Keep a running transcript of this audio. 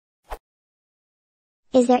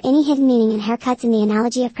Is there any hidden meaning in haircuts in the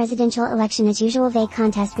analogy of presidential election as usual vague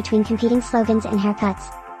contest between competing slogans and haircuts?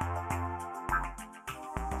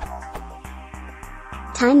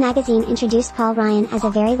 Time magazine introduced Paul Ryan as a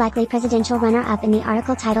very likely presidential runner-up in the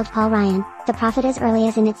article titled Paul Ryan, the Prophet, as early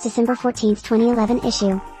as in its December 14, 2011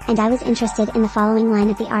 issue, and I was interested in the following line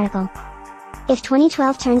of the article. If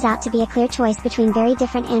 2012 turns out to be a clear choice between very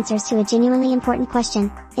different answers to a genuinely important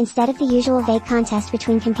question, instead of the usual vague contest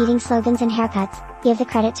between competing slogans and haircuts, give the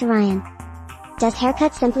credit to Ryan. Does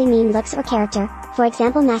haircut simply mean looks or character, for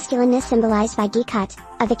example masculineness symbolized by geek cut,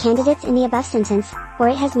 of the candidates in the above sentence, or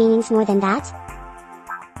it has meanings more than that?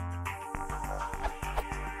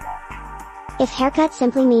 If haircut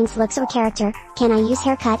simply means looks or character, can I use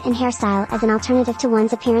haircut and hairstyle as an alternative to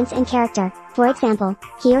one's appearance and character? For example,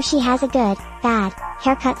 he or she has a good, bad,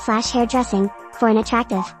 haircut/hairdressing, for an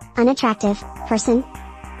attractive, unattractive, person.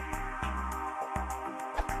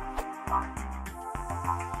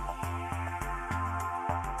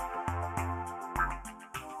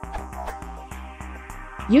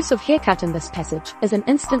 Use of haircut in this passage is an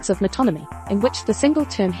instance of metonymy, in which the single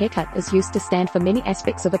term haircut is used to stand for many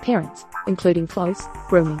aspects of appearance, including clothes,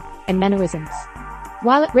 grooming, and mannerisms.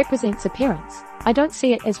 While it represents appearance, I don't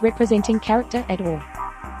see it as representing character at all.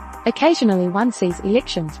 Occasionally one sees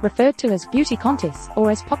elections referred to as beauty contests or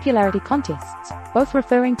as popularity contests, both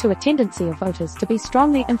referring to a tendency of voters to be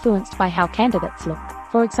strongly influenced by how candidates look,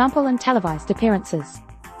 for example in televised appearances.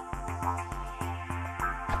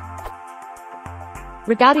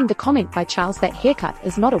 Regarding the comment by Charles that haircut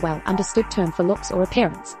is not a well-understood term for looks or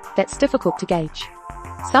appearance, that's difficult to gauge.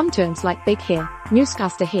 Some terms like big hair,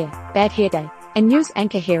 newscaster hair, bad hair day, and news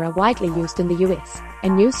anchor hair are widely used in the US,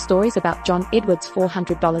 and news stories about John Edwards'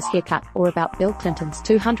 $400 haircut or about Bill Clinton's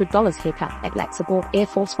 $200 haircut at Laxaborg Air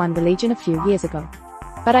Force One were legion a few years ago.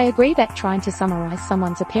 But I agree that trying to summarize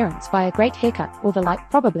someone's appearance by a great haircut or the like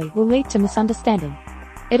probably will lead to misunderstanding.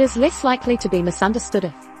 It is less likely to be misunderstood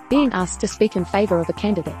if, being asked to speak in favor of a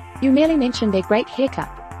candidate, you merely mention their great haircut.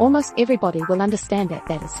 Almost everybody will understand that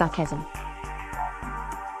that is sarcasm.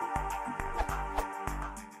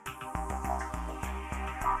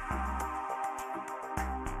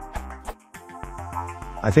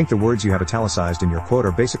 I think the words you have italicized in your quote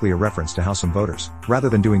are basically a reference to how some voters, rather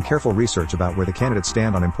than doing careful research about where the candidates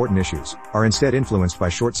stand on important issues, are instead influenced by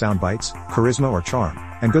short sound bites, charisma or charm,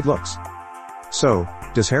 and good looks. So,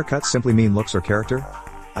 does haircut simply mean looks or character?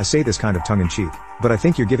 I say this kind of tongue-in-cheek, but I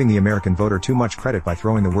think you're giving the American voter too much credit by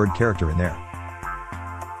throwing the word character in there.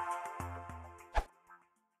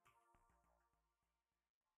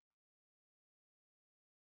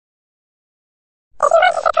 If you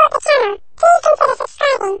want to support the channel, please consider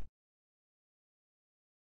subscribing.